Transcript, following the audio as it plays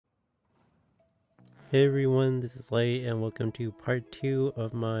Hey everyone, this is Light and welcome to part 2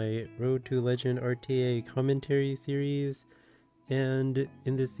 of my Road to Legend RTA commentary series. And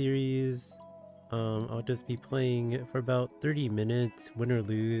in this series, I'll just be playing for about 30 minutes, win or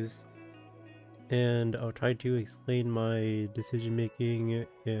lose. And I'll try to explain my decision making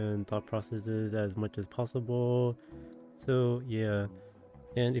and thought processes as much as possible. So yeah.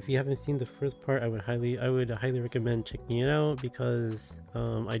 And if you haven't seen the first part, I would highly recommend checking it out because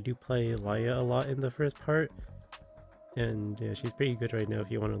I do play Laia a lot in the first part, and yeah, she's pretty good right now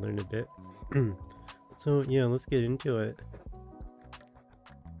if you want to learn a bit. So yeah, let's get into it.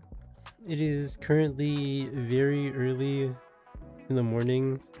 It is currently very early in the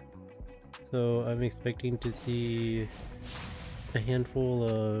morning, so I'm expecting to see a handful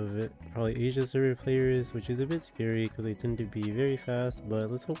of probably Asia server players, which is a bit scary because they tend to be very fast, but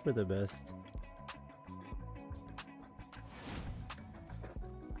let's hope for the best.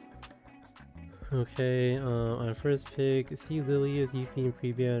 Okay, on first pick, see Lilia's Euthane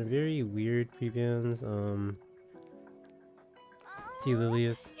pre-ban, very weird pre-bans. See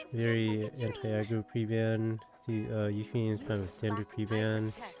Lilia's very anti-aggro pre-ban, see Euthane's kind of standard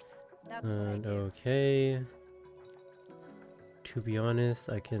pre-ban, and okay. To be honest,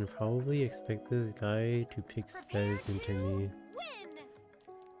 I can probably expect this guy to pick Spez into me.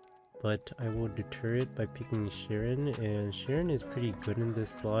 But I will deter it by picking Sharon, and Sharon is pretty good in this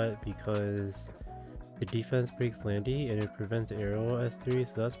slot because the defense breaks Landy and it prevents Arrow S3,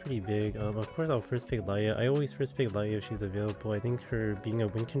 so that's pretty big. Of course I'll first pick Laia. I always first pick Laia if she's available. I think her being a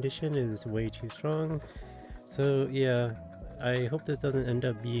win condition is way too strong. So yeah, I hope this doesn't end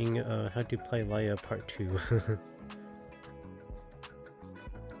up being how to play Laia part 2.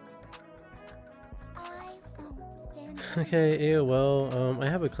 Okay, AOL, I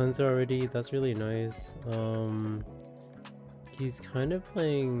have a cleanser already, that's really nice. He's kind of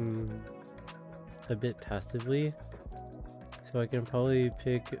playing a bit passively, so I can probably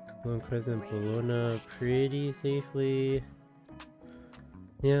pick Lone Crescent Bologna pretty safely.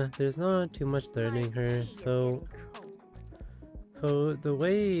 Yeah, there's not too much threatening her, so the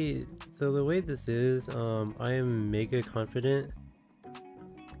way this is, I am mega confident.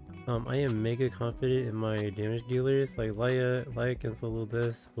 I am mega confident in my damage dealers, like Laia can solo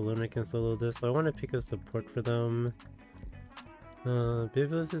this, Bologna can solo this, so I want to pick a support for them.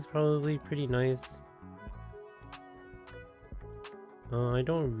 Biblis is probably pretty nice. I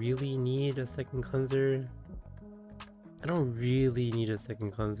don't really need a second cleanser. I don't really need a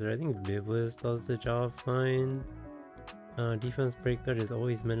second cleanser. I think Biblis does the job fine. Defense break threat is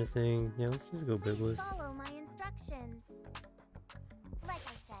always menacing. Yeah, let's just go Biblis. Follow my instructions. Like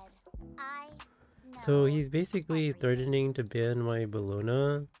I said, I know So he's basically threatening to ban my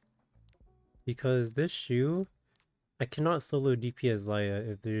Bologna because this shoe, I cannot solo DPS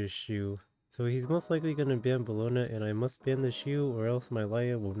Laia if there's shoe. So he's most likely gonna ban Bologna and I must ban the shoe or else my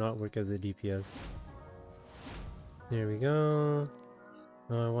Laia will not work as a DPS. There we go.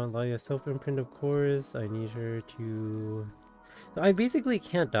 I want Laia self-imprint, of course. I need her to... So I basically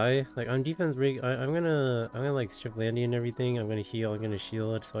can't die. Like on defense break, I'm gonna like strip Landy and everything. I'm gonna heal, I'm gonna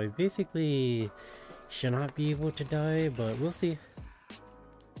shield. So I basically should not be able to die, but we'll see.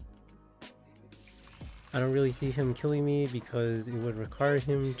 I don't really see him killing me because it would require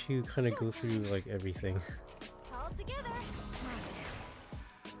him to kind of go through like everything. all together.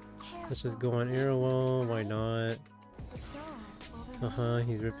 Let's just go on arrow wall. Why not?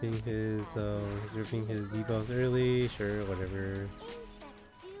 He's ripping his debuffs early. Sure, whatever.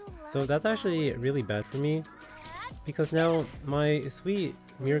 So that's actually really bad for me because now my sweet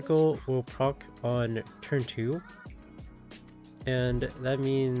miracle will proc on turn 2, and that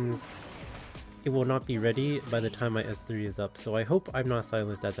means it will not be ready by the time my S3 is up, so I hope I'm not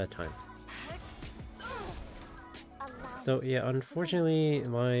silenced at that time. So yeah, unfortunately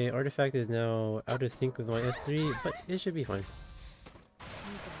my artifact is now out of sync with my S3, but it should be fine.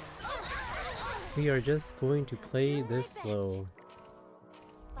 We are just going to play this slow.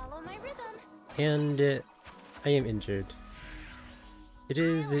 Follow my rhythm. And I am injured. It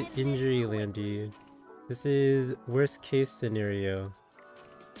is injury Landy. This is worst case scenario.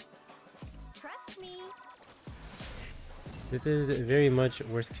 Trust me. This is very much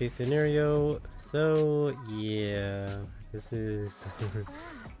worst case scenario, so yeah, this is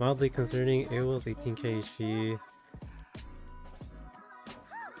mildly concerning. AOL's 18k HP.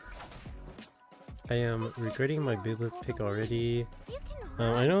 I am regretting my Biblis pick already.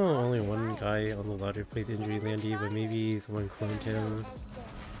 I know only one guy on the ladder plays injury Landy, but maybe someone cloned him.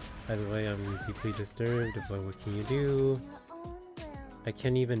 Either way, I'm deeply disturbed, but what can you do? I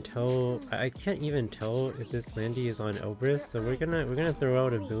can't even tell. I can't even tell if this Landy is on Elbrus. So we're gonna throw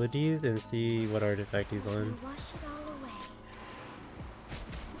out abilities and see what artifact he's on.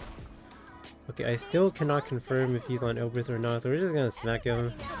 Okay, I still cannot confirm if he's on Elbrus or not. So we're just gonna smack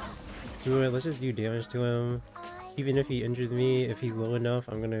him. Screw it. Let's just do damage to him. Even if he injures me, if he's low enough,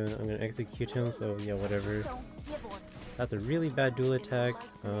 I'm gonna execute him. So yeah, whatever. That's a really bad dual attack.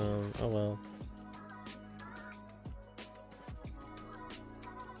 Oh well.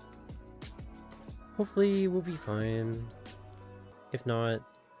 Hopefully we'll be fine. If not,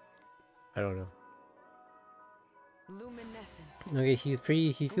 I don't know. Okay, he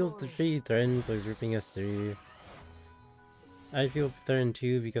feels pretty threatened, so he's ripping S3. I feel threatened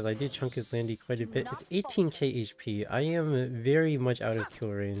too because I did chunk his Landy quite a bit. It's 18k HP. I am very much out of kill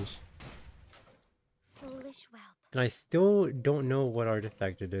range. And I still don't know what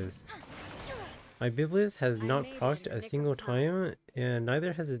artifact it is. My Biblis has not procced a single time, and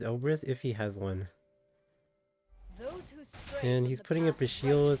neither has his Elbrus if he has one. And he's putting up a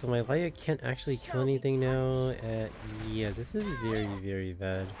shield, so my Laya can't actually kill anything now. Yeah, this is very, very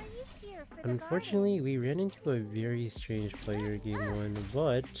bad. Unfortunately, we ran into a very strange player game 1,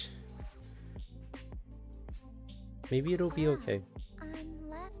 but maybe it'll be okay. I'm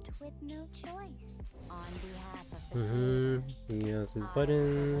left with no choice. On behalf of He has his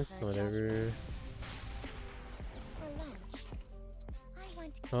buttons, whatever.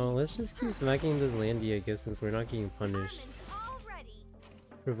 Oh, let's just keep smacking this Landy, I guess, since we're not getting punished.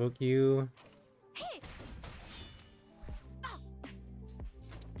 Provoke you.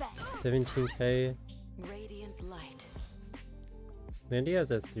 17k. Radiant light. Landy has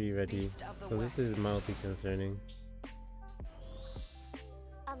S3 ready, so this is mildly concerning.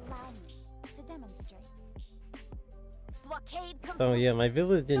 Allow me to demonstrate. Blockade complete. Oh yeah, my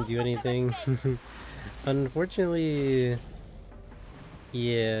village didn't do anything. Unfortunately,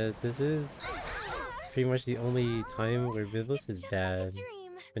 yeah, this is pretty much the only time where Biblis is bad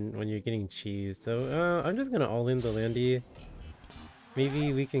when you're getting cheesed. So I'm just gonna all in the Landy.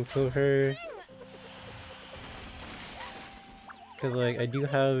 Maybe we can kill her. Cause like I do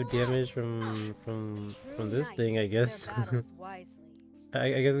have damage from this thing, I guess. I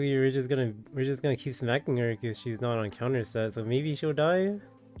guess we're just gonna keep smacking her because she's not on counter set. So maybe she'll die.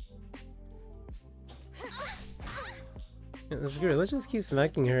 Yeah, that's good. Let's just keep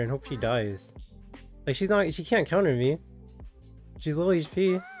smacking her and hope she dies. Like she can't counter me. She's low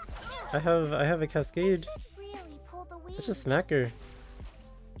HP. I have a cascade. Let's just smack her.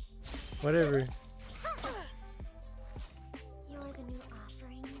 Whatever. You're the new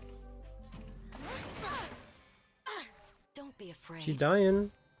offerings. Don't be afraid. She's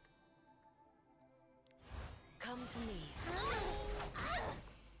dying. Come to me.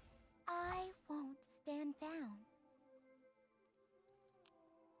 I won't stand down.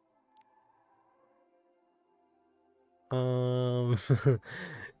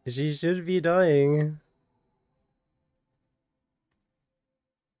 She should be dying.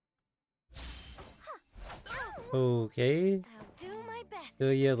 Okay. I'll do my best.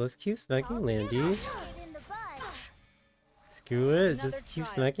 So yeah, let's keep smacking Landy. Screw it, just keep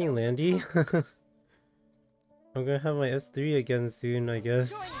smacking Landy. I'm gonna have my S3 again soon, I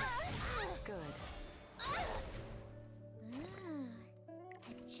guess. Good.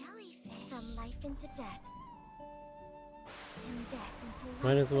 A jellyfish. From life into death. And death into life.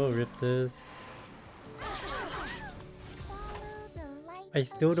 Might as well rip this. I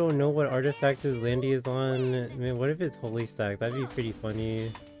still don't know what artifact this Landy is on. Man, what if it's Holy Stack? That'd be pretty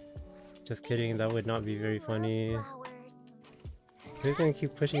funny. Just kidding, that would not be very funny. We're gonna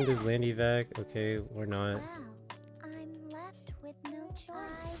keep pushing this Landy back. Okay, or not. Well, I'm left with no choice.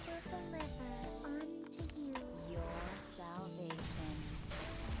 I will deliver unto you your salvation.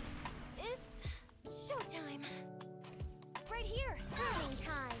 It's showtime. Right here. Proving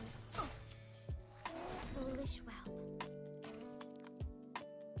time. Foolish whelp.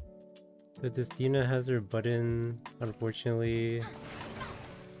 So Destina has her button, unfortunately.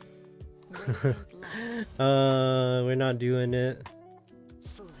 We're not doing it.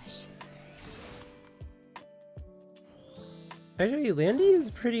 Foolish. Actually, Landy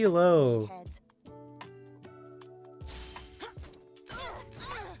is pretty low. Heads.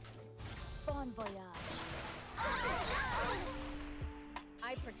 Bon voyage.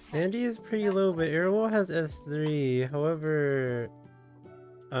 I protect. Landy is pretty low, but Airwall has S3. However,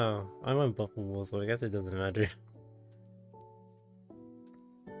 oh, I'm on Buffalo, so I guess it doesn't matter.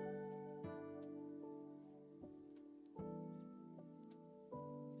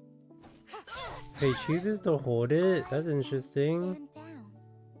 He chooses to hold it? That's interesting. Stand down.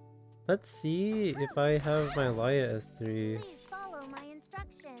 Let's see if I have my Laya S3. Please follow my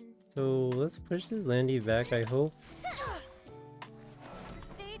So let's push this Landy back, I hope.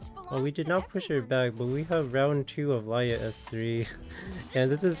 Oh, we did not push her back, but we have round 2 of Laya S3.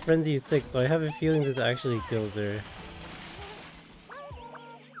 And this is Frenzy 6, so I have a feeling this actually kills her.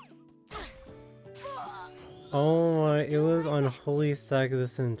 Oh my, it was on Holy Sack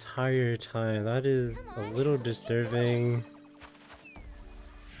this entire time. That is a little disturbing,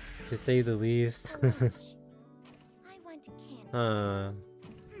 to say the least. I want candy. Huh.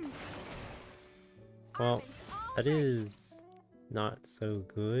 Well, that is not so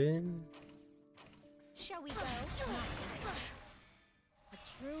good. Shall we go? A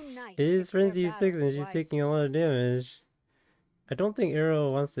true knight It is picks their Frenzy 6 and battles she's wisely. taking a lot of damage. I don't think Arrow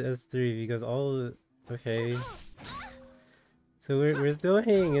wants the S3 because all... Okay. So we're still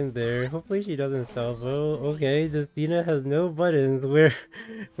hanging in there. Hopefully she doesn't salvo. Okay, Justina has no buttons.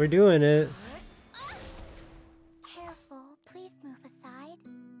 We're doing it. Careful, please move aside.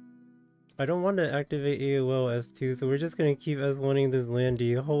 I don't want to activate AOL S2, so we're just gonna keep S1ing this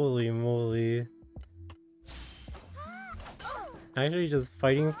Landy. Holy moly. Actually just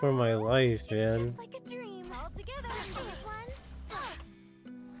fighting for my life, man. Just like a dream. All together.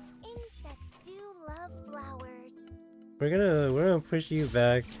 Insects do love flowers. We're gonna push you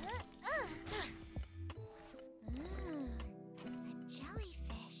back. A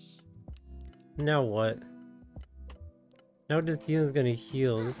jellyfish. Now what? Now Justina's gonna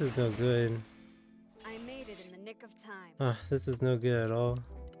heal. This is no good. I made it in the nick of time. Ah, this is no good at all.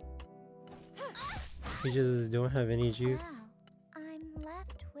 We just don't have any juice. Well, I'm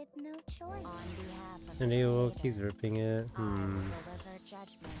left with no choice. On behalf of And AOL keeps ripping it. I will deliver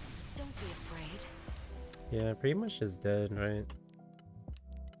judgment. Don't be afraid. Yeah, pretty much just dead, right?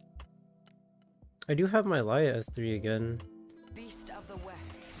 I do have my Laya S3 again. Beast of the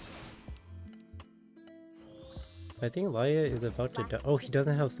West. I think Laya is about to die. Oh, he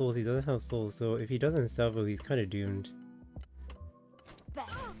doesn't have souls. He doesn't have souls. So if he doesn't salvo, he's kind of doomed.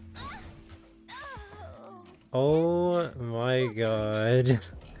 Oh my god.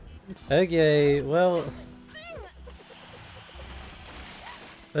 Okay, well...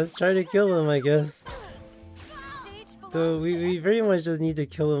 Let's try to kill him, I guess. So we very much just need to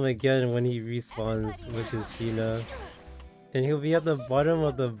kill him again when he respawns with his Fina. And he'll be at the bottom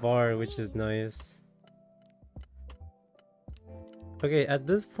of the bar, which is nice. Okay, at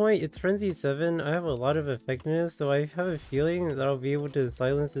this point, it's Frenzy 7. I have a lot of effectiveness, so I have a feeling that I'll be able to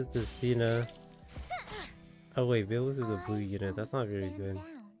silence this Fina. Oh wait, Billis is a blue unit. That's not very good.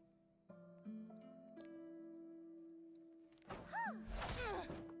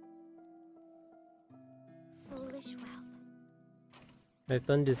 Foolish whelp. I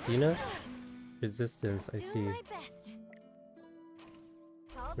stunned Justina? Resistance, I see.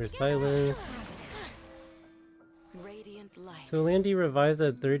 We're silenced. Radiant light. So Landy revives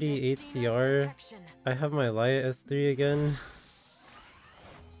at 38 Justina's CR. protection. I have my Laya S3 again.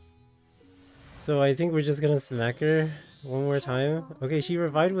 So I think we're just gonna smack her one more time. Okay, she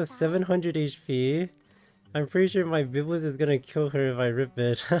revived with 700 HP. I'm pretty sure my Biblet is gonna kill her if I rip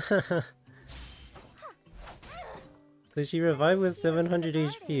it. So she revived with 700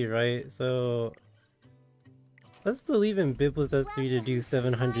 HP, right? So let's believe in Biblet's S3 to do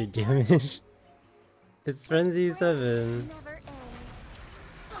 700 damage. It's Frenzy 7. Never ends.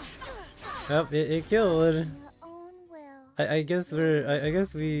 Yep, it killed. Your own will. I guess I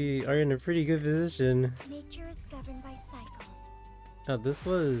guess we are in a pretty good position. Nature is governed by cycles. Now this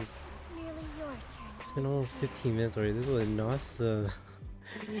was... It's merely your turn. It's been almost 15 minutes already. This was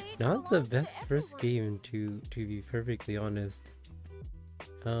not the best first game, to be perfectly honest.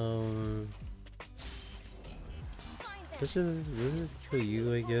 Let's just kill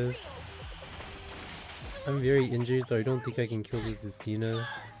you, I guess. I'm very injured, so I don't think I can kill this Justina.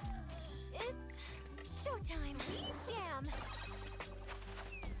 It's showtime. Jam.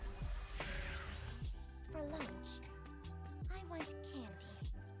 For lunch, I want candy.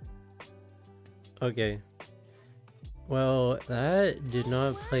 Okay. Well, that did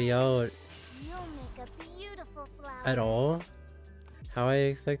not play out You'll make a beautiful flower. at all how I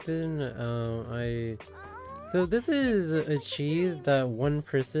expected. So this is a cheese that one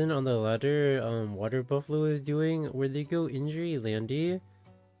person on the ladder, Water Buffalo, is doing, where they go injury Landy,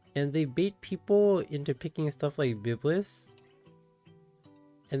 and they bait people into picking stuff like Biblis,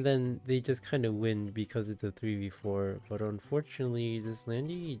 and then they just kind of win because it's a 3v4. But unfortunately, this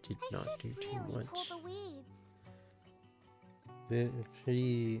Landy did not do too much. It's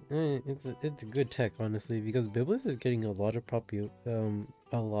pretty. It's a good tech, honestly, because Biblis is getting a lot of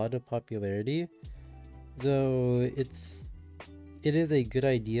popularity. So it is a good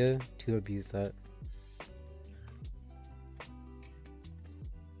idea to abuse that.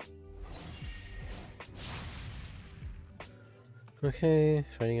 Okay,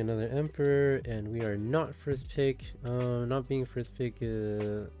 fighting another Emperor, and we are not first pick. Not being first pick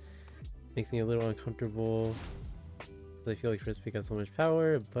makes me a little uncomfortable. I feel like first pick has so much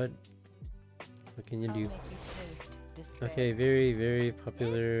power, but what can you do? Okay, very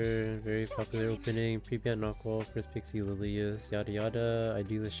popular opening. Pre-ban knockwall, first pick see Lilius, yada yada. I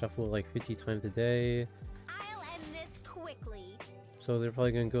do this shuffle like 50 times a day. I'll end this quickly. So they're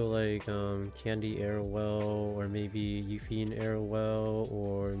probably gonna go like Candy Airwell, or maybe Euphine Airwell,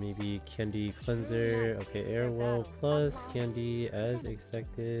 or maybe Candy Cleanser. Okay, Airwell plus Candy as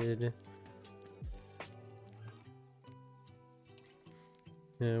expected.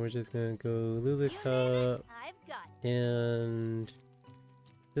 And we're just gonna go Luluka, I've got it. and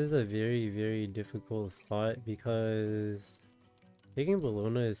this is a very difficult spot because taking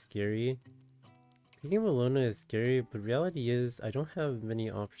Bologna is scary. Picking Bologna is scary, but reality is I don't have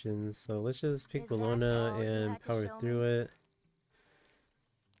many options, so let's just pick Is that Bologna all you and had to power show through me? it.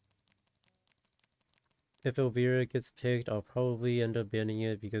 If Elvira gets picked, I'll probably end up banning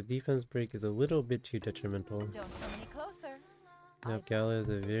it because defense break is a little bit too detrimental. Don't come any closer. Now Gala is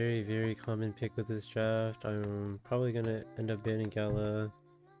a very common pick with this draft. I'm probably gonna end up banning Gala.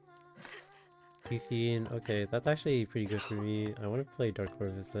 Euphine, okay, that's actually pretty good for me. I want to play Dark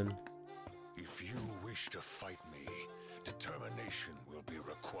Corvus then. If you wish to fight me, determination will be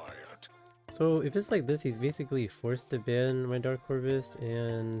required. So if it's like this, he's basically forced to ban my Dark Corvus,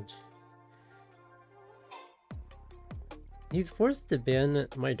 and he's forced to ban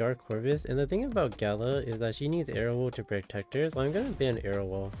my Dark Corvus, and the thing about Gala is that she needs Arrowwall to protect her, so I'm gonna ban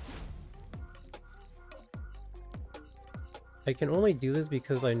Arrowwall. I can only do this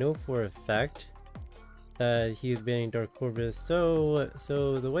because I know for a fact that he is banning Dark Corvus. So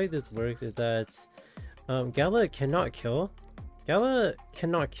the way this works is that Gala cannot kill. Gala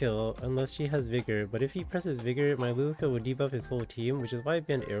cannot kill unless she has Vigor, but if he presses Vigor, my Luluka will debuff his whole team, which is why I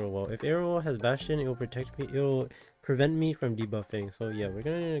banned Arrowwall. If Arrowwall has Bastion, it will protect me, it will prevent me from debuffing. So yeah, we're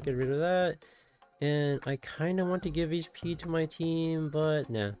gonna get rid of that. And I kind of want to give HP to my team, but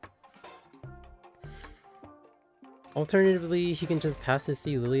nah. Alternatively, he can just pass his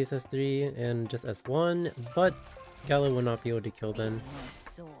C Lilius S3 and just S1, but Gala will not be able to kill then.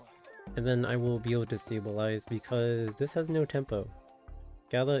 And then I will be able to stabilize because this has no tempo.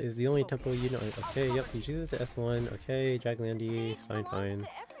 Gala is the only tempo you know. Okay, yep, he chooses the S1. Okay, Draglandy, fine.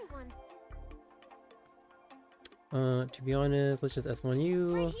 To be honest, let's just S1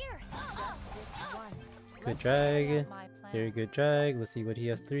 you. Good drag. Very good drag. Let's see what he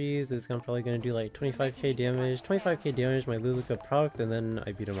has threes. This gun probably gonna do like 25k damage. 25k damage, my Luluka procced, and then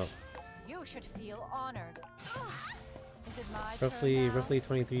I beat him up. You should feel honored. Is it my Roughly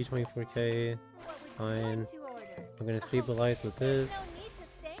 23, 24k. It's fine. I'm gonna stabilize with this.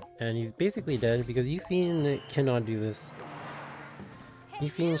 And he's basically dead because Euphine cannot do this.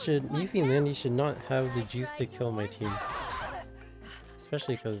 Euphine Landy should not have the juice to kill my team.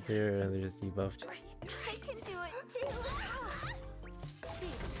 Especially because they're just debuffed. I can do it too.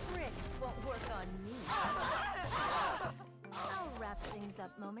 Cheap tricks won't work on me. I'll wrap things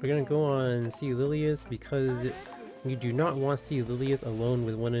up We're gonna go on C Lilius because we do not want C Lilius alone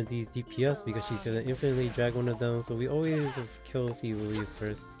with one of these DPS because she's gonna infinitely drag one of them, so we always kill C Lilius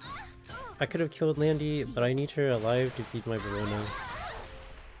first. I could have killed Landy, but I need her alive to feed my Verona.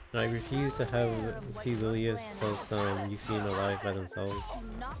 And I refuse to have C Lilius plus Euphine alive by themselves.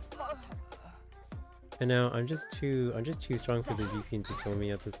 And now I'm just too strong for the Euphine to kill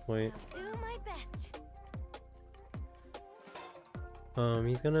me at this point. Do my best.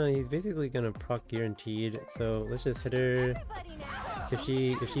 He's basically gonna proc guaranteed, so let's just hit her. If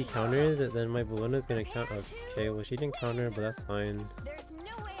she counters it, then my Bologna's gonna counter. Okay, well she didn't counter, but that's fine. There's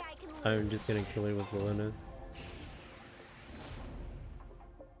no way I can I'm just gonna kill her with Bologna.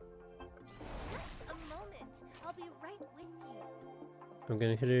 Just a moment. I'll be right with you. I'm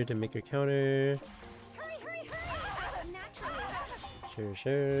gonna hit her to make her counter. Hurry! Naturally.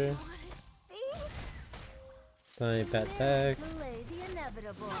 Sure. See? Then I bat back. Delay the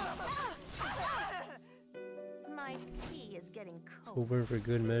inevitable. My tea is getting cold. Over for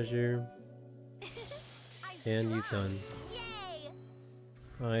good measure. And he's done.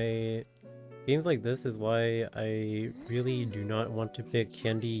 Yay! Games like this is why I really do not want to pick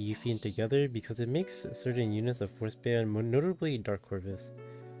Candy Euphine together because it makes certain units a force ban, notably Dark Corvus.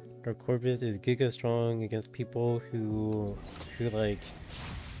 Dark Corvus is giga strong against people who like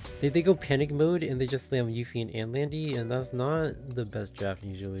they go panic mode and they just slam Euphine and Landy, and that's not the best draft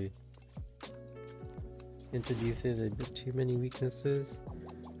usually. Introduces a bit too many weaknesses.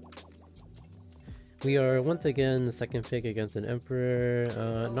 We are once again the second pick against an Emperor.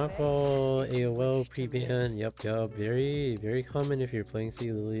 Not all AOL pre-ban. Yup. Very, very common if you're playing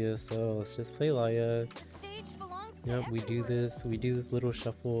Lilia. So let's just play Laya. Yep, we do this little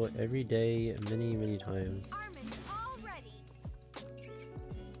shuffle every day, many times.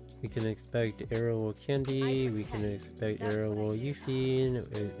 We can expect Arrow Candy, we can expect Arrow Yufin.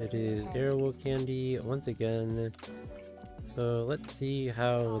 It is Arrow Candy once again. So let's see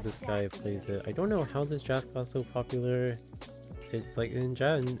how this guy plays it. I don't know how this draft got so popular. It like in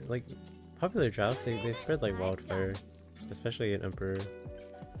like popular drafts they spread like wildfire, especially in Emperor.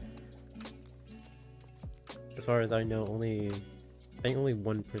 As far as I know, I think only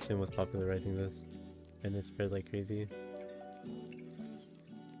one person was popularizing this, and it spread like crazy.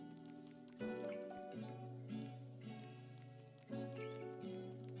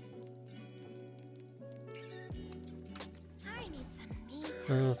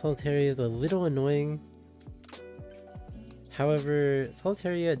 Solitaria is a little annoying. However,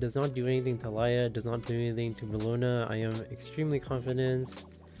 Solitaria does not do anything to Laya, does not do anything to Bellona. I am extremely confident.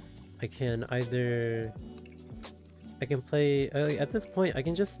 I can play, at this point, I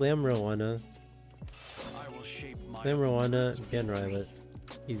can just slam Rowana. Slam Rowana, ban Rylet.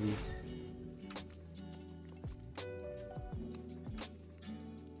 Easy.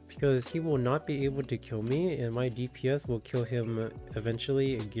 Because he will not be able to kill me, and my DPS will kill him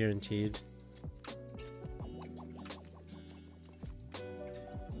eventually, guaranteed.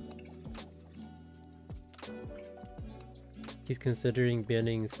 He's considering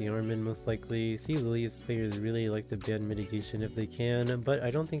banning Armin most likely. Lilia's players really like to ban mitigation if they can, but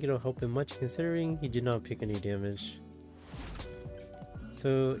I don't think it'll help him much considering he did not pick any damage.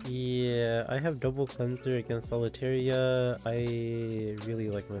 So yeah, I have double cleanser against Solitaria. I really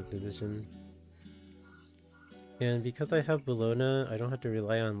like my position. And because I have Bellona, I don't have to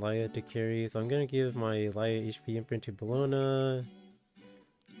rely on Laya to carry, so I'm gonna give my Laya HP imprint to Bellona.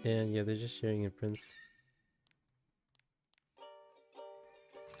 And yeah, they're just sharing imprints.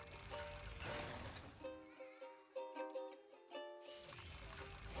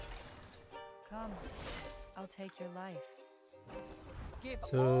 Come, I'll take your life.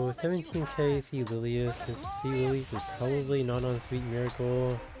 So 17k Lilius. This Lilius is probably not on Sweet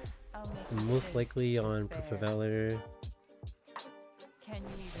Miracle. It's most likely on Proof of Valor. Can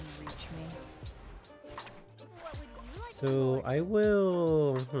you even reach me? So I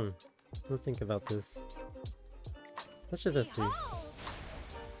will... let's think about this. Let's just S3.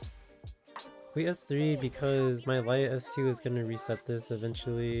 We S3 because my Laya S2 is gonna reset this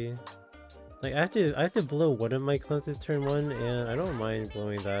eventually. Like I have to blow one of my cleanses turn 1, and I don't mind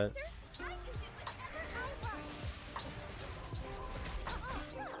blowing that.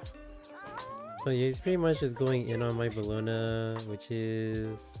 But yeah, he's pretty much just going in on my Bellona, which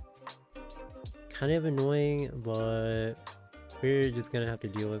is kind of annoying, but we're just gonna have to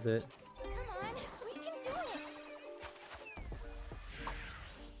deal with it.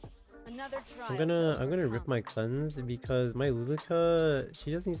 I'm gonna rip my cleanse because my Luluka, she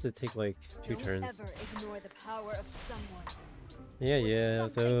just needs to take like 2 turns. Yeah,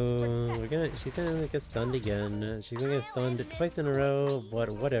 so she's gonna get stunned again. She's gonna get stunned twice in a row, but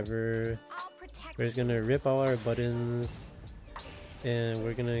whatever. We're just gonna rip all our buttons and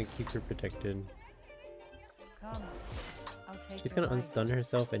we're gonna keep her protected. She's gonna unstun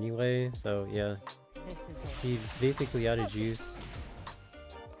herself anyway, so yeah. She's basically out of juice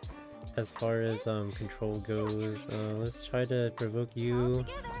as far as control goes. Let's try to provoke you.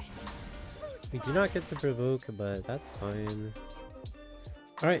 We do not get the provoke, but that's fine.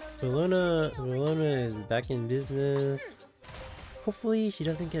 Alright, Bellona is back in business. Hopefully she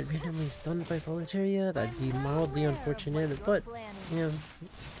doesn't get randomly stunned by Solitaria. That'd be mildly unfortunate, but yeah,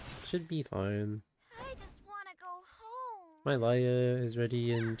 should be fine. My Laya is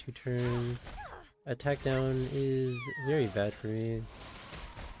ready in 2 turns. Attack down is very bad for me.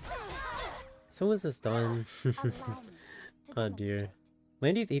 So is a stun. Oh dear.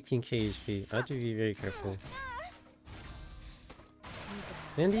 Landy's 18k HP. I have to be very careful.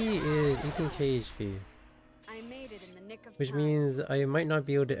 Landy is 18k HP. Which means I might not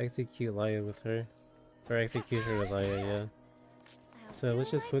be able to execute Laya with her. Or execute her with Laya, yeah. So let's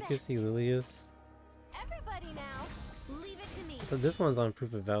just focus Lilius. So this one's on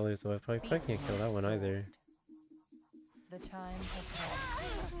Proof of Valor, so I probably can't kill that one either. The time has passed.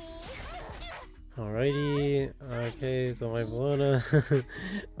 Alrighty, okay, so my Bellona,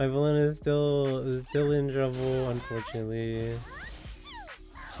 my Bellona is still in trouble, unfortunately.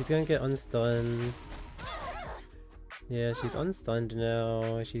 She's gonna get unstunned. Yeah, she's unstunned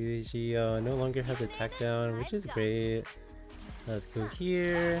now. She no longer has attack down, which is great. Let's go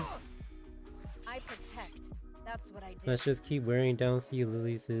here. I protect. That's what I do. Let's just keep wearing down Sea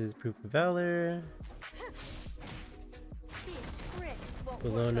Lilies' Proof of Valor. See, tricks won't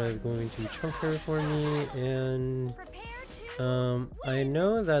Bologna work is on going me. to chunk her for me, and Prepare to I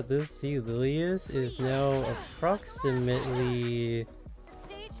know that this Sea Lilius is now approximately The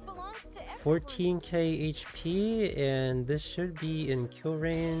stage belongs to everyone. 14k HP, and this should be in kill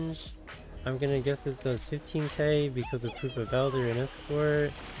range. I'm gonna guess this does 15k because of Proof of Valor and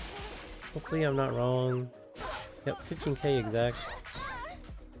Escort. Hopefully I'm not wrong. Yep, 15k exact.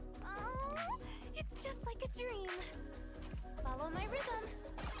 Oh, it's just like a dream. Follow my rhythm.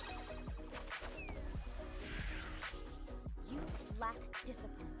 You lack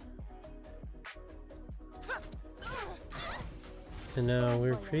discipline. And now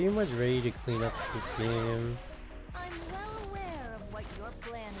we're pretty much ready to clean up this game. I'm well aware of what you're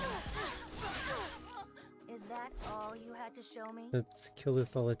planning. Is that all you had to show me? Let's kill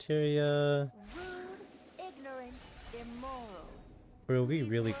this Solitaria. Rude, ignorant, immoral. We're we These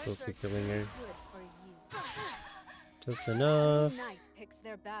really words close to are killing her. too good for you. Just enough. Every knight picks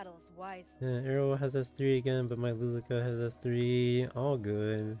their battles wisely. Yeah, Arrow has S3 again, but my Luluka has S3. All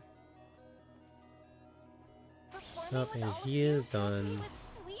good. Performing Oh, with and all of he you is fills me done. with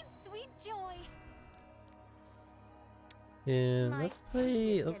sweet, sweet joy. And My let's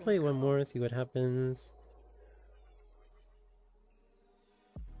tea is play getting one more, cold. see what happens.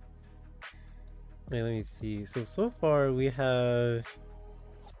 Wait, let me see. So far we have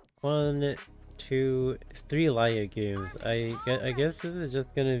 1, 2, 3 Laya games. I guess this is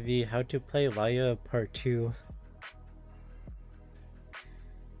just gonna be how to play Laya part 2.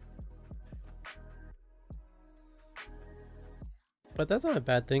 But that's not a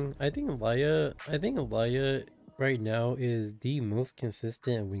bad thing. I think Laya right now is the most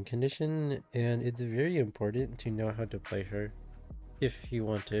consistent win condition, and it's very important to know how to play her if you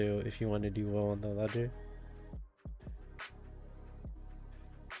want to do well on the ladder.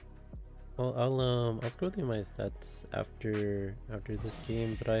 Well, I'll scroll through my stats after this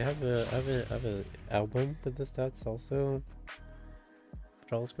game, but I have a album with the stats also.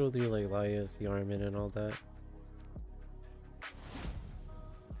 But I'll scroll through like Laya's, Yarman, and all that.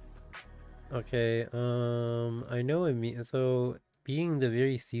 Okay, I know so being the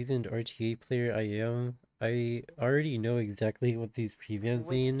very seasoned RTA player I am, I already know exactly what these previews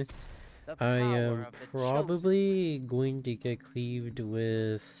mean. I am probably going to get cleaved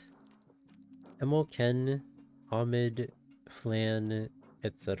with Emil Ken, Ahmed, Flan,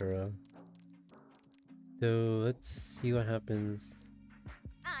 etc. So let's see what happens.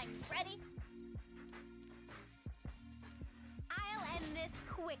 I'm ready. I'll end this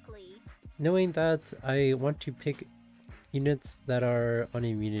quickly. Knowing that, I want to pick units that are on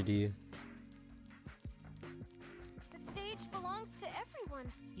immunity. The stage belongs to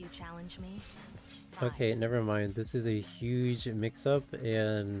everyone. You challenge me? Okay, never mind. This is a huge mix-up,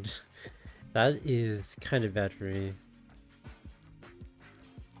 and that is kind of bad for me.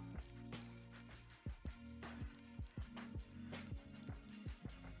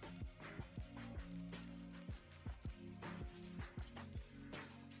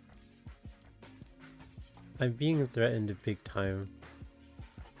 I'm being threatened big time.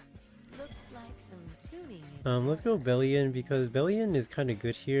 Looks like some tuning is Let's go Bellion because Bellion is kind of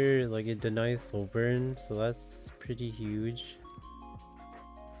good here. Like it denies soul burn, so that's pretty huge.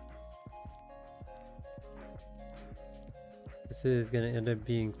 This is gonna end up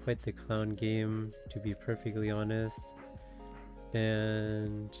being quite the clown game, to be perfectly honest.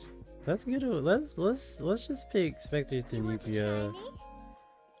 And let's just pick Spectre Thanupia.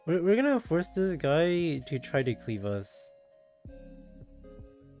 We're gonna force this guy to try to cleave us.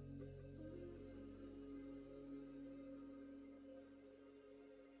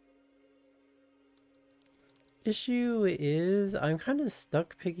 Issue is, I'm kind of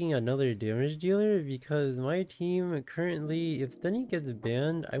stuck picking another damage dealer because my team currently, if Stenny gets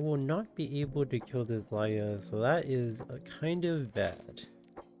banned, I will not be able to kill this Laya, so that is kind of bad.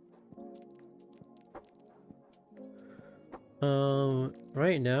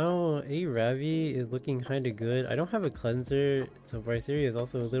 Right now, a Ravi is looking kind of good. I don't have a cleanser, so Bryceria is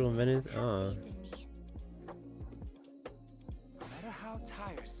also a little menace.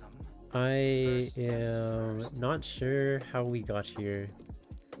 I am not sure how we got here.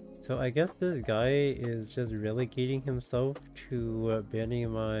 So I guess this guy is just relegating himself to banning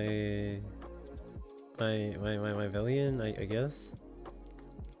my Velian, I guess.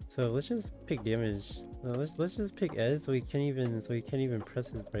 So let's just pick damage. No, let's just pick Ed so he can't even press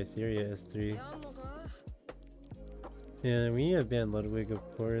his Bryceria S3. Yeah, we need to ban Ludwig, of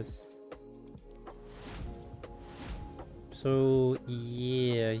course. So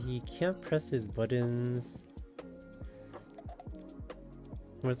yeah, he can't press his buttons.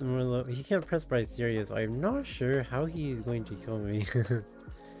 He can't press Bryceria, so I'm not sure how he's going to kill me.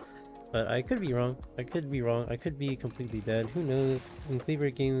 But I could be wrong. I could be wrong. I could be completely dead. Who knows? And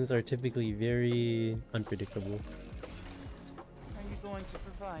Cleaver games are typically very unpredictable. Are you going to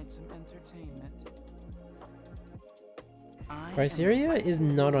provide some entertainment? Bryceria is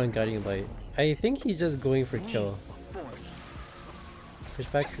not on Guiding Light. I think he's just going for kill. Push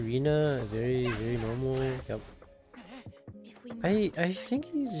back Karina, very normal. Yep. I think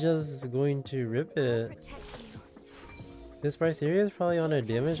he's just going to rip it. This Bryceria is probably on a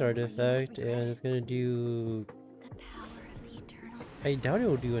damage artifact and it's gonna do... I doubt it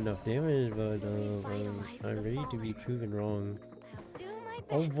will do enough damage, but I'm ready to be proven wrong.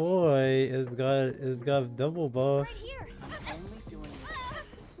 Oh boy, it's got double buff.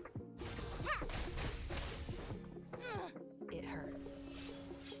 It hurts.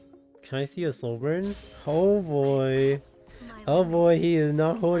 Can I see a soul burn? Oh boy. Oh boy, he is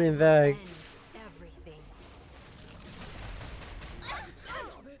not holding back. Everything.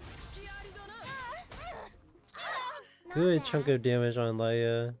 Good chunk of damage on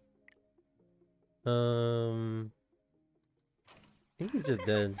Laia. I think he's just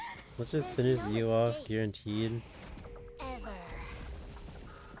dead. Let's just finish you off, guaranteed.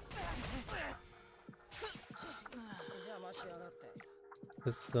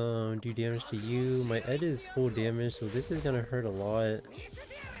 Let's do damage to you. My Ed is full damage, so this is gonna hurt a lot.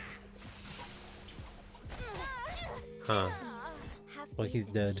 Huh. Well, he's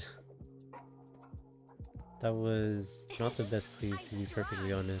dead. That was not the best cleave, to be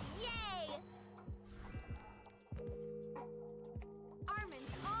perfectly honest.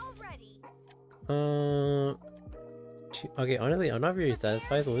 Okay, honestly, I'm not very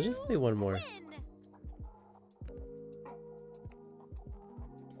satisfied, so let's just play one more.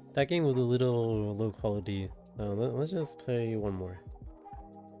 That game was a little low quality. Let's just play one more.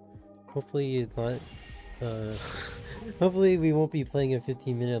 Hopefully it's not... hopefully we won't be playing a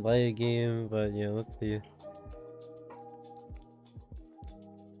 15-minute Laia game, but yeah, let's see.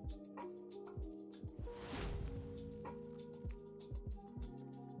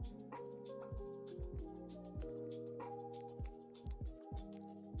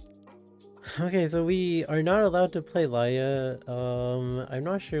 Okay, so we are not allowed to play Laia. I'm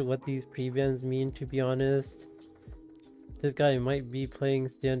not sure what these pre-bans mean, to be honest. This guy might be playing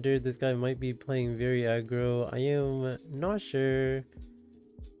standard, this guy might be playing very aggro. I am not sure.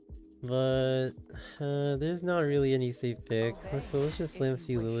 But there's not really any safe pick. So let's just slam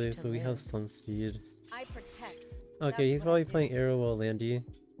C Lily so we have slump speed. I protect. Okay, he's probably playing Arrow while Landy.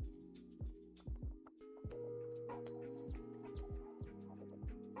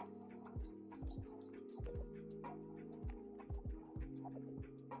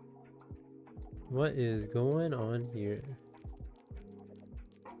 What is going on here?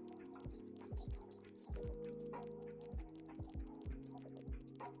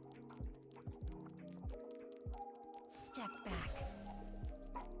 Step back.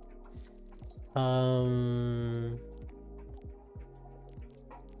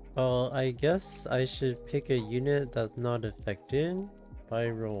 Well, I guess I should pick a unit that's not affected by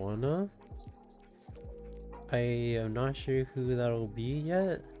Rowana. I am not sure who that'll be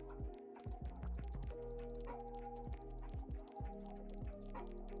yet.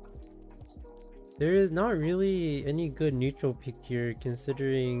 There is not really any good neutral pick here,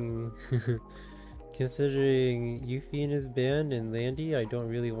 considering considering Yuffie is banned and Landy I don't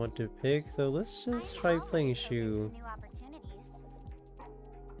really want to pick, so let's just try playing Shu.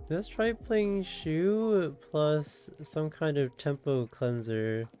 Let's try playing Shu plus some kind of tempo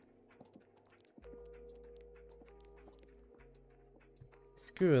cleanser.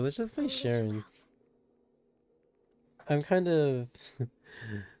 Screw it, let's just play Sharon. I'm kind of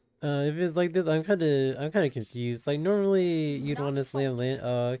if it's like this, I'm kind of confused. Like normally you'd want to slam land.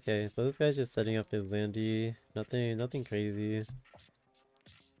 Oh, okay. So this guy's just setting up his Landy. Nothing crazy.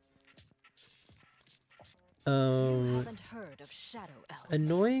 Haven't heard of shadow elves.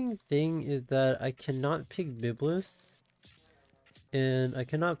 Annoying thing is that I cannot pick Biblis, and I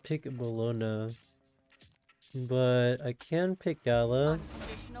cannot pick Bologna, but I can pick Gala.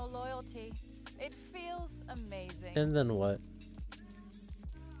 Unconditional loyalty. It feels amazing. And then what?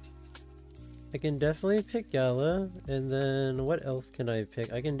 I can definitely pick Gala, and then what else can I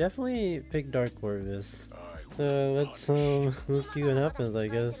pick? I can definitely pick Dark Corvus. Let's see what happens, I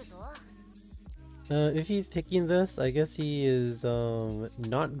guess. If he's picking this, I guess he is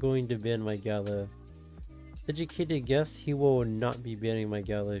not going to ban my Gala. Educated guess, he will not be banning my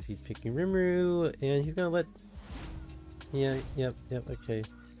Gala if he's picking Rimuru, and he's gonna let... Yeah, yep, okay.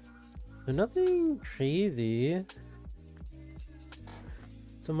 So nothing crazy.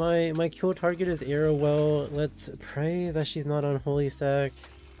 So my kill target is Arrowwell. Let's pray that she's not on Holy Sack.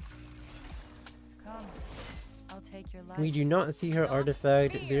 Come, I'll take your life. We do not see her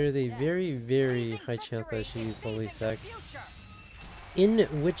artifact. There is a very, very high chance that she's Holy Sack. In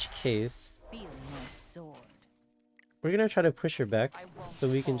which case, Feel my sword. we're gonna try to push her back so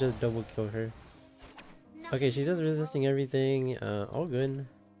we can just double kill her. Okay, she's just resisting everything. All good.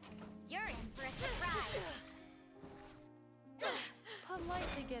 You're in for a surprise.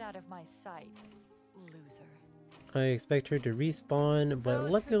 Politely get out of my sight, loser. I expect her to respawn, but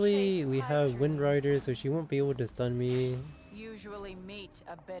luckily we have Wind Rider, so she won't be able to stun me. Usually meet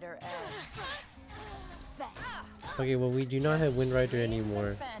a bitter end. Okay, well we do not have Wind Rider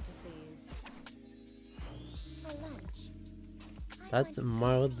anymore. Fantasies. For lunch. That's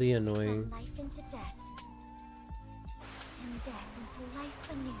mildly annoying. From life into death. And death into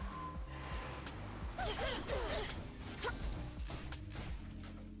life anew.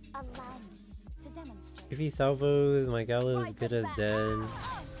 Allow me to demonstrate. If he salvos, my Gallo is good as dead.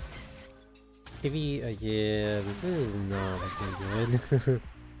 If he, yeah, this is not looking good.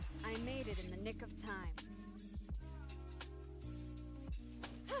 I made it in the nick of time.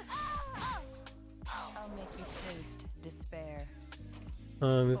 I'll make you taste despair.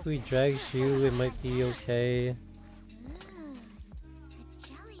 If we drag Shu, it might be okay. A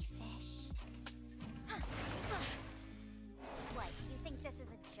jellyfish. What, you think this is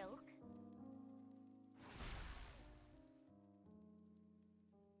a joke?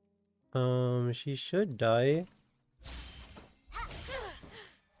 She should die.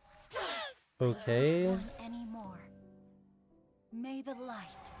 Okay. Anymore. May the light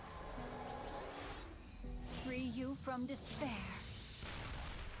free you from despair.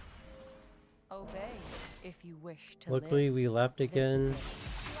 Obey if you wish to Luckily live. we lapped This is again.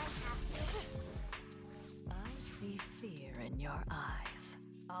 it. I see fear in your eyes.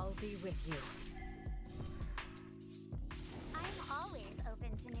 I'll be with you. I'm always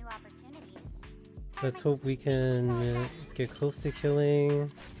open to new opportunities. Let's hope we can get close to killing.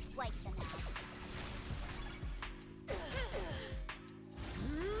 Wipe them out.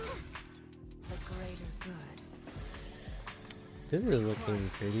 The greater good. This is looking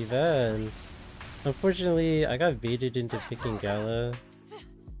pretty bad. Unfortunately, I got baited into picking Gala.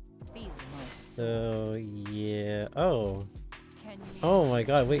 Feel my sword. So, yeah. Oh. Can you Oh my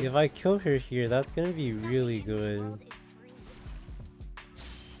god, wait, if I kill her here, that's gonna be really This good. world is free.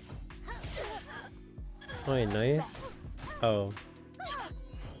 Oh, wait, nice. Oh.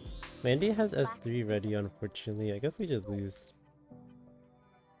 Mandy has S3 ready, unfortunately. I guess we just lose.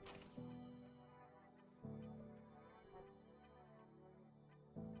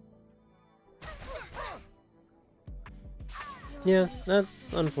 Yeah,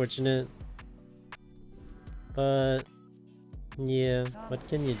 that's unfortunate. But yeah, what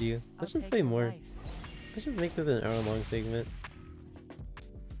can you do? Let's just play more. Let's just make this an hour-long segment.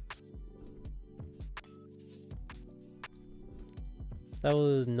 That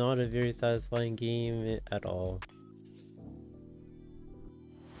was not a very satisfying game at all.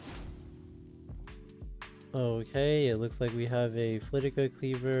 Okay, it looks like we have a Flitica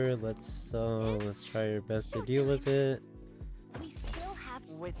cleaver. Let's try our best to deal with it. We still have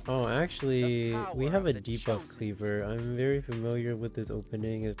with Oh, actually, we power have a of the debuff chosen. cleaver. I'm very familiar with this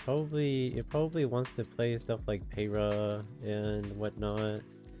opening. It probably wants to play stuff like Peyra and whatnot,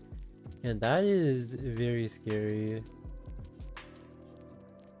 and that is very scary.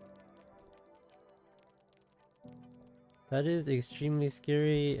 That is extremely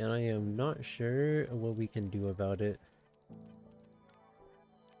scary, and I am not sure what we can do about it.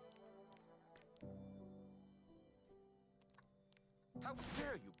 How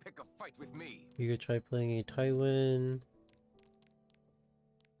dare you pick a fight with me? We could try playing a Tywin.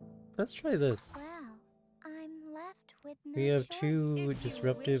 Let's try this. well. I'm left with no We have choice. two If you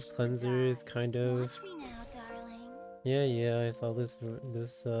disruptive wish to cleansers, die, kind of. Watch me now, darling. Yeah, I saw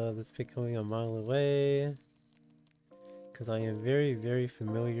this pick coming a mile away. Because I am very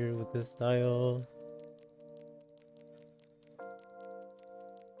familiar with this style.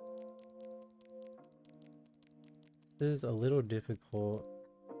 This is a little difficult.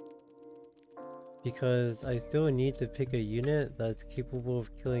 Because I still need to pick a unit that's capable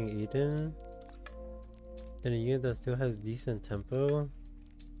of killing Aiden. And a unit that still has decent tempo.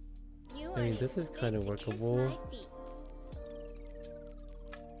 You I mean, are this is fit kind of to kiss workable. my feet.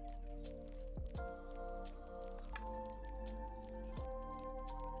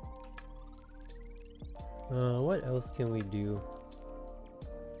 What else can we do?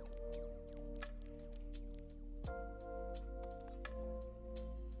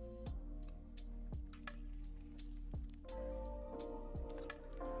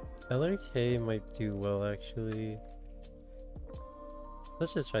 LRK might do well actually.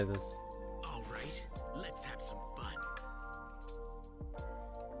 Let's just try this. All right, let's have some fun.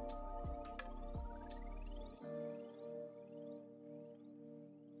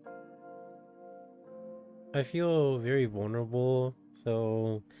 I feel very vulnerable,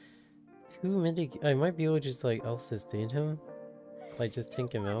 so I might be able to just like sustain him, like just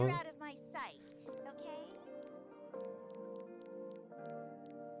tank him Wander out. out of my sight, okay?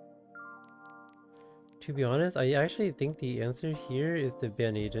 To be honest, I actually think the answer here is to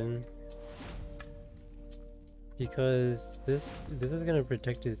ban Aiden. Because this is gonna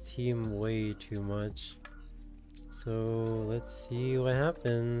protect his team way too much. So let's see what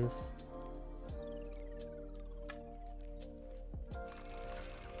happens.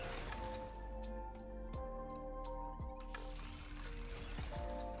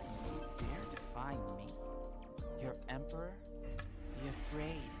 Dare defy me, your emperor? Be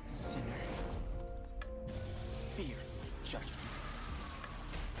afraid, sinner. Fear judgment.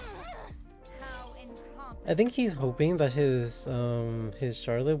 How incompetent. I think he's hoping that his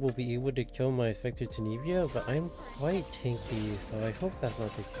Charlotte will be able to kill my Spectre Tenebria, but I'm quite tanky, so I hope that's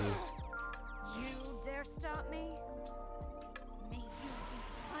not the case. You dare stop me? May you be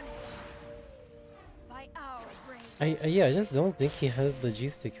punished by our brave. Yeah, I just don't think he has the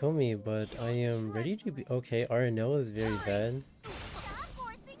juice to kill me, but I am ready to be okay. RNL is very bad. Stop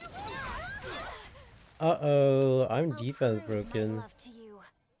forcing a move! Uh-oh, I'm I'll defense prove my broken. love to you.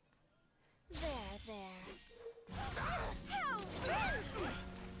 There.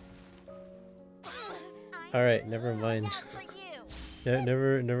 Alright, never mind. Not for you. Yeah,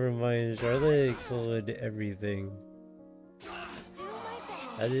 never mind. Charlotte killed everything. Do my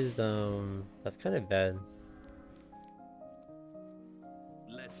best. That is, that's kind of bad.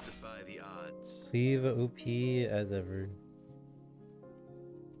 Let's defy the odds. Cleave OP as ever.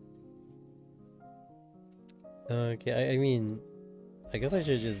 Okay, I mean, I guess I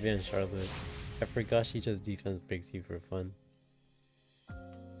should just ban Charlotte. I forgot she just defense breaks you for fun.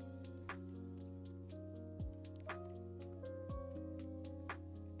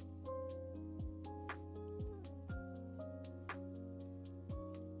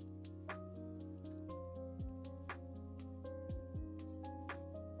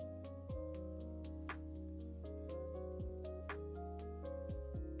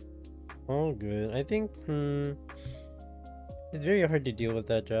 All good. I think, it's very hard to deal with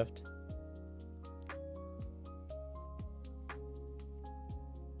that draft.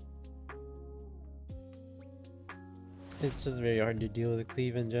 It's just very hard to deal with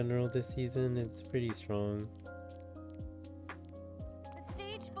Cleave in general this season. It's pretty strong. The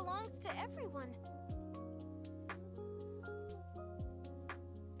stage belongs to everyone.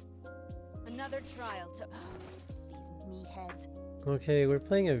 Another trial to. These meatheads. Okay, we're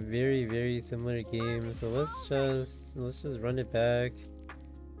playing a very similar game, so let's just run it back.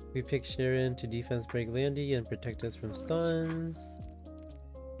 We pick Sharon to defense break Landy and protect us from stuns.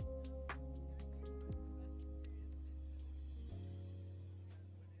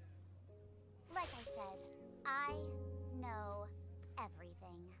 Like I said, I know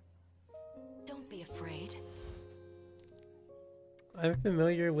everything. Don't be afraid. I'm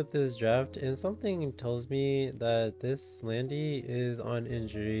familiar with this draft, and something tells me that this Landy is on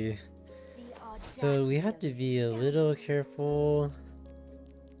injury. The So we audacity have of to these be a little scoundrels. careful.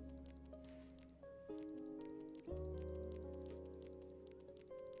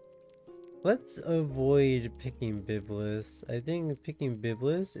 Let's avoid picking Biblis. I think picking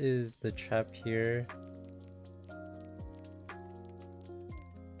Biblis is the trap here.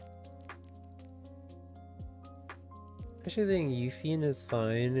 I actually think Euphine is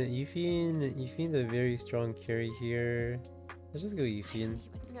fine. Euphine's a very strong carry here. Let's just go Euphine.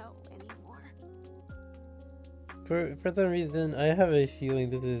 Even know anymore. For some reason, I have a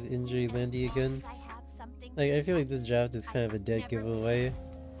feeling this is injury As Landy long again. as I have something Like, to I feel like protect, this draft is kind of a dead never giveaway. lose.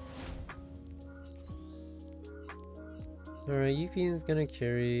 Alright, Euphine's gonna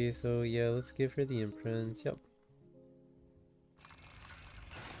carry, so yeah, let's give her the imprint. Yep.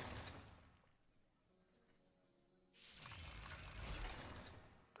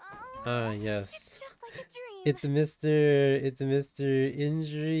 Ah, yes. It's just like a dream. It's Mr.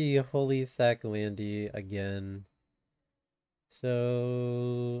 Injury Holy Sack Landy again.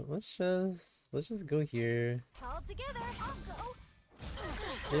 So let's just go here. All together, I'll go.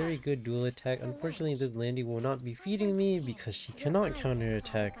 Very good dual attack. Unfortunately, this Landy will not be feeding me because she cannot counter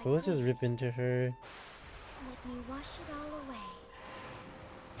attack. So let's just rip into her. Let me wash it all away.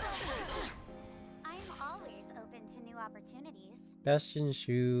 I'm always open to new opportunities. Bastion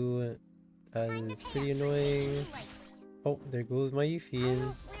Shu Time to is pay pretty up for annoying. taking me lightly. Oh, there goes my I Euphine.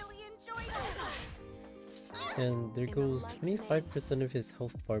 don't really And there In the goes light's 25% of his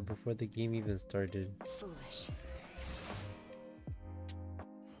health bar before the game even started. Foolish.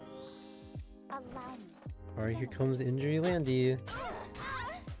 Allow me. Alright, here comes Injury Landy.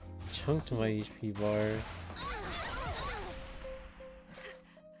 Chunked my HP bar.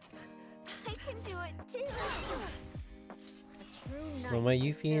 I can do it too. A true knight Well, my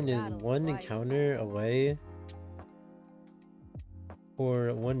fights their Yufian is battles one wisely. encounter away.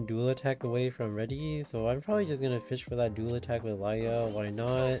 Or one dual attack away from ready, so I'm probably just gonna fish for that dual attack with Laia, why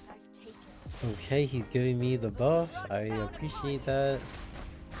not? Okay, he's giving me the buff, I appreciate that.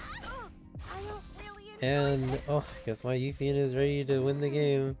 I don't really enjoy And, this. oh, I guess my Yufian is ready to win the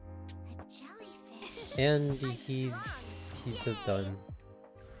game. A jellyfish. And he's just done.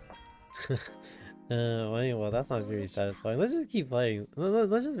 Well, that's not very satisfying. Let's just keep playing.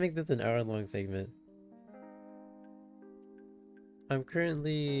 Let's just make this an hour-long segment. I'm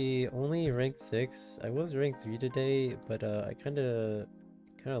currently only rank 6. I was rank 3 today, but I kinda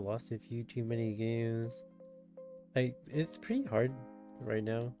lost a few too many games. It's pretty hard right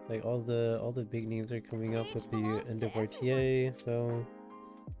now. Like all the big names are coming up with the end of RTA, so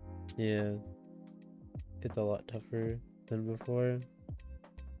yeah, it's a lot tougher than before.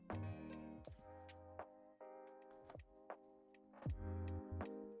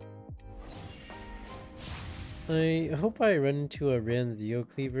 I hope I run into a Ranzio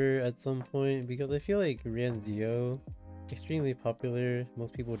cleaver at some point because I feel like Ranzio, extremely popular.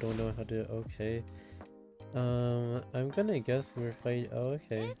 Most people don't know how to. Okay, I'm gonna guess we're fighting. Oh,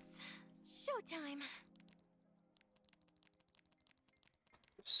 okay. It's showtime.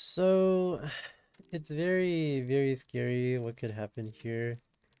 So it's very, very scary what could happen here.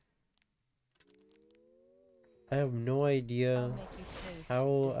 I have no I'll idea make you taste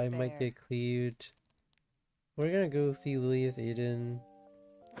how I despair. might get cleaved. We're gonna go see Lilius Aiden.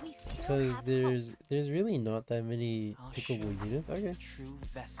 We still Because have there's really not that many I'll pickable show you units. Okay. a true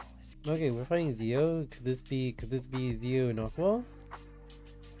vessel is Okay, capable we're fighting of. Zio. Could this be Zio Knockwall?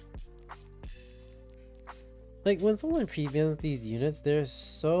 Like when someone pre-bans these units, there's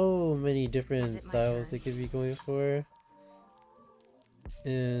so many different Is it my styles turn? they could be going for.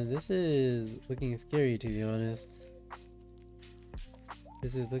 And this is looking scary, to be honest.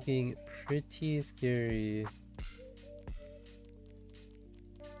 This is looking pretty scary.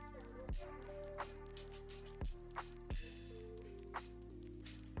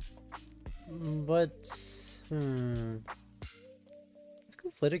 But, let's go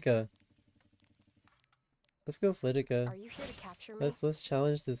Flitica. Let's go Flitica. Are you here to capture me? Let's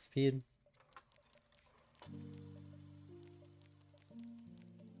challenge the speed.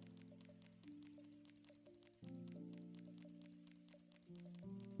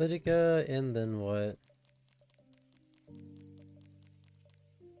 Flitica, and then what?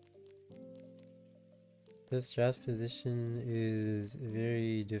 This draft position is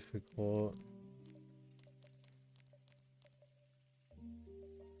very difficult.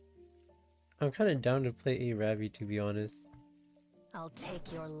 I'm kind of down to play a Ravi, to be honest. I'll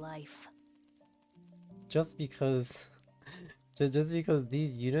take your life. Just because... just because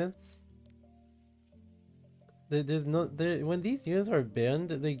these units... There's no... when these units are banned,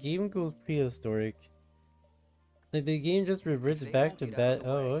 the game goes prehistoric. Like, the game just reverts They back won't to get out bat. of the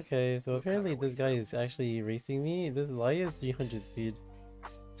Oh, way. okay. So We'll cut apparently our way this guy through. is actually racing me. This Laia is 300 speed.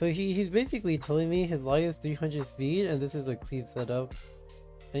 So he's basically telling me his Laia is 300 speed and this is a cleave setup.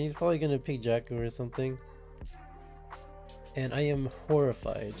 And he's probably gonna pick Jakku or something. And I am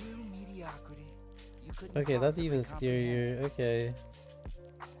horrified. You mediocrity. You couldn't Okay, that's possibly even comprehend. scarier. Okay.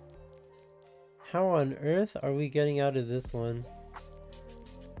 How on earth are we getting out of this one?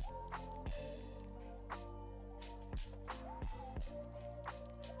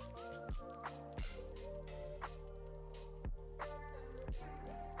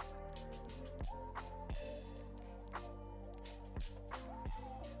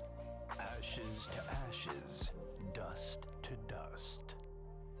 Ashes to ashes, dust to dust.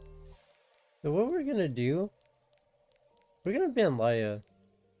 So what we're gonna do? We're gonna ban Laia.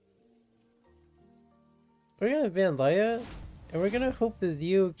 We're gonna ban Laia, and we're gonna hope the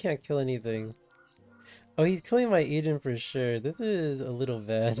Zio can't kill anything. Oh, he's killing my Aiden for sure. This is a little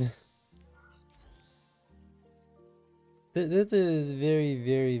bad. This is very,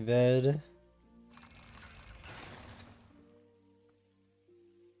 very bad.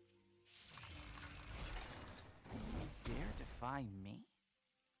 Dare defy me?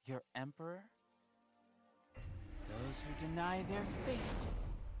 Your emperor? Those who deny their fate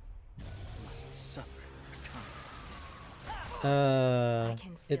must suffer consequences.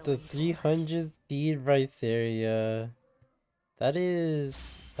 can It's still a eat yours. 300 speed Viceria. That is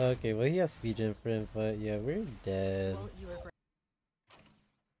Okay, well he has speed imprint, but yeah, we're dead. Well, you were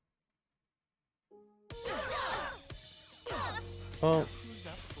Well, Who's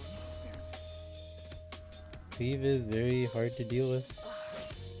up for an experiment? Cleave is very hard to deal with.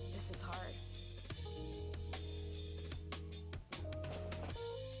 This is hard.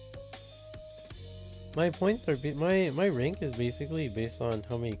 My points are my rank is basically based on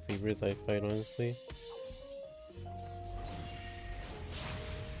how many cleavers I fight, honestly.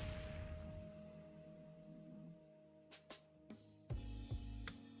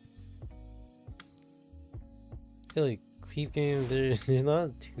 I feel like cleave games, there's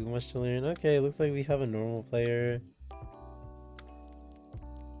not too much to learn. Okay, looks like we have a normal player.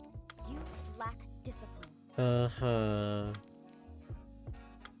 You lack discipline. Uh-huh.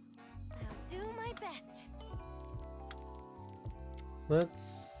 I'll do my best.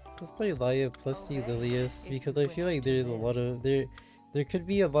 Let's play Laia plus see Okay, Lilius if because you I feel wish like to there's a live. lot of there could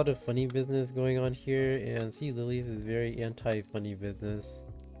be a lot of funny business going on here, and see Lilius is very anti-funny business.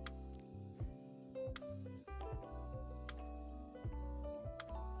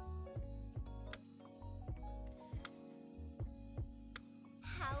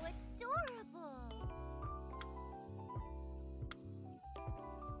 How adorable!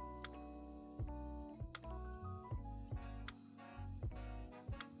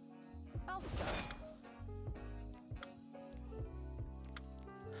 I'll start.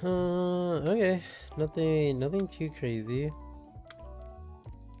 Okay. Nothing too crazy.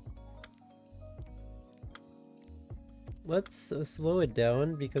 Let's slow it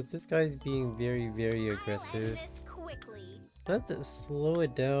down because this guy's being very I'll aggressive. end this quickly. Let's slow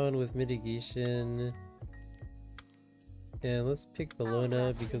it down with mitigation. And let's pick Bologna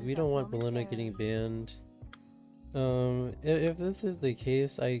wrap because we things don't up want Bologna getting momentarily. banned. If this is the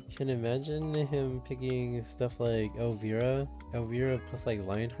case, I can imagine him picking stuff like Elvira plus like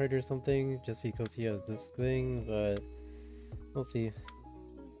Lionheart or something, just because he has this thing, but we'll see.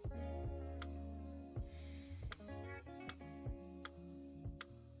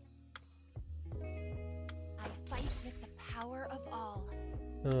 I fight with the power of all.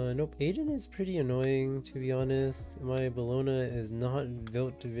 Nope, Aiden is pretty annoying, to be honest. My Bologna is not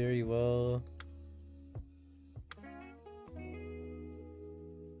built very well.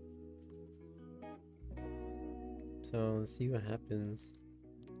 So let's see what happens.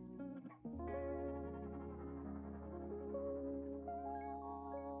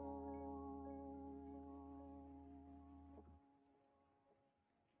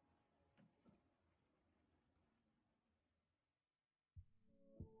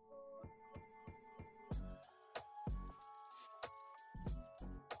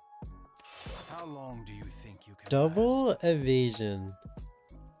 How long do you think you can Double last? evasion.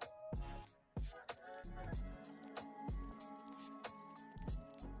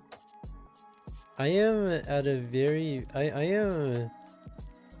 I am at a very I am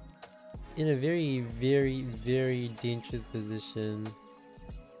in a very dangerous position.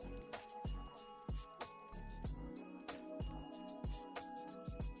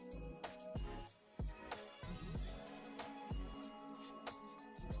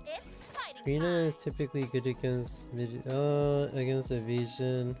 It's fighting Karina time. is typically good against against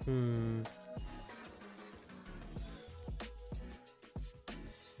evasion.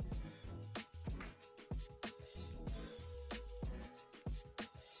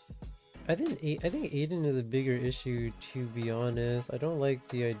 I think Aiden is a bigger issue, to be honest. I don't like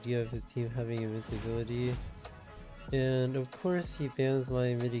the idea of his team having invincibility. And of course he bans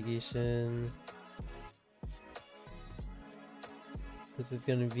my mitigation. This is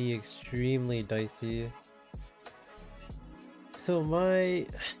gonna be extremely dicey. So my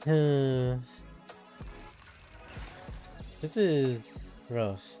this is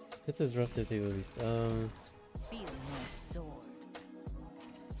rough. This is rough to say the least. Feel my sword.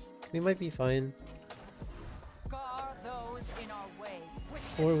 We might be fine. Scar those in our way.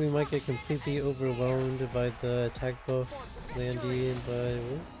 Or we might get completely overwhelmed by the attack buff landing, but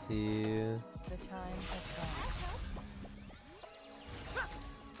we'll see. The time has come.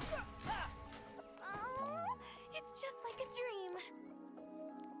 Oh, it's just like a dream.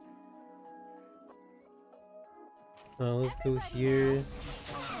 Let's go here.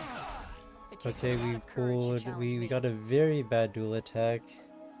 It takes Okay, a lot we of courage to pulled. challenge We me. got a very bad dual attack.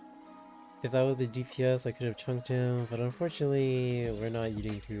 If that was the DPS, I could have chunked him, but unfortunately, we're not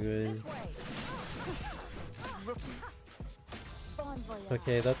eating too good. This way. Bon voyage.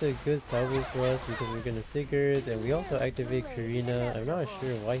 Okay, that's a good salvo for us because we're gonna Sigurds, and we also activate Karina. I'm not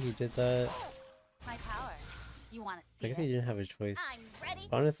sure why he did that. My power. You want to I see guess it? he didn't have a choice. I'm ready.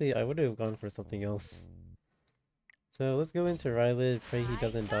 Honestly, I would have gone for something else. So let's go into Rylet, pray he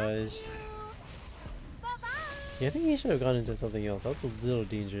doesn't dodge. Yeah, I think he should have gone into something else. That's a little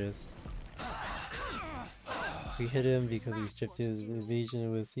dangerous. We hit him because we stripped his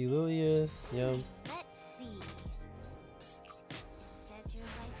evasion with Celilius. Yep. Let's see. Says your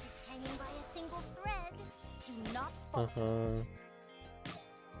life is hanging by a single thread. Do not falter.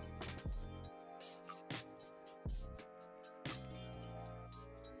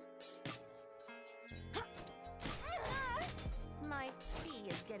 My tea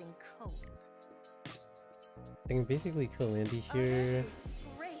is getting cold. I can basically kill Andy A here.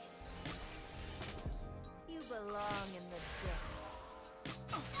 disgrace. You belong in the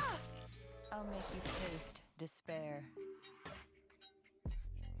dirt. I'll make you taste despair.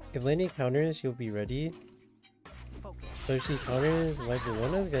 If Laney counters, she'll be ready. Focus. So if she counters, my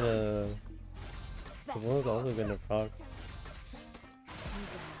Bellona's gonna... Bellona's also gonna proc.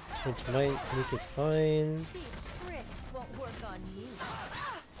 Which might make it fine. Cheap tricks won't work on me.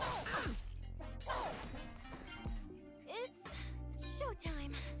 It's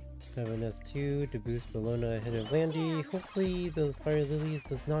showtime. Have an S2 to boost Bellona ahead of Landy. Hopefully the Fire Lilies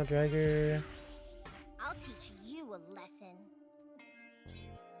does not drag her. I'll teach you a lesson.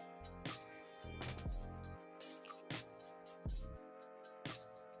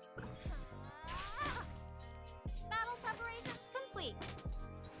 Battle preparations complete.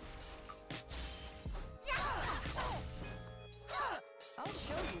 I'll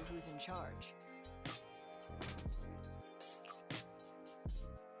show you who's in charge.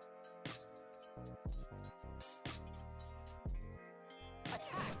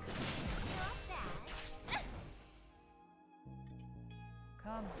 Attack!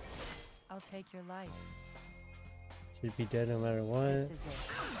 Come, I'll take your life. Should be dead no matter what. This is it.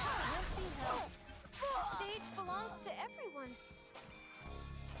 Can't be helped. The stage belongs to everyone.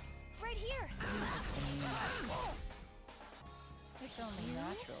 Right here. It's only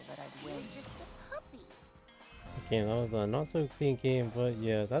natural that I'd win. You're just a puppy. Okay, that was a not so clean game, but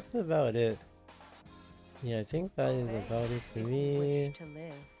yeah, that's about it. Yeah, I think that is about it for If you me. wish to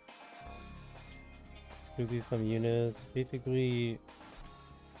live. Let's go through some units. Basically,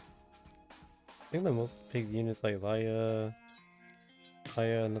 I think the most picks units like Laya.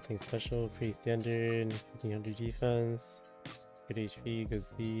 Laya, nothing special, pretty standard, 1500 defense, good HP, good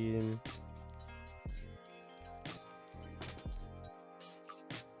speed.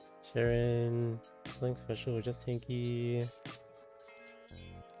 Sharon, nothing special, just tanky.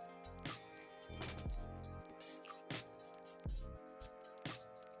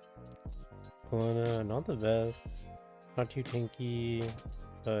 Kelowna, not the best, not too tanky,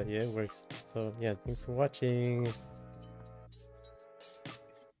 but yeah, it works. So yeah, thanks for watching.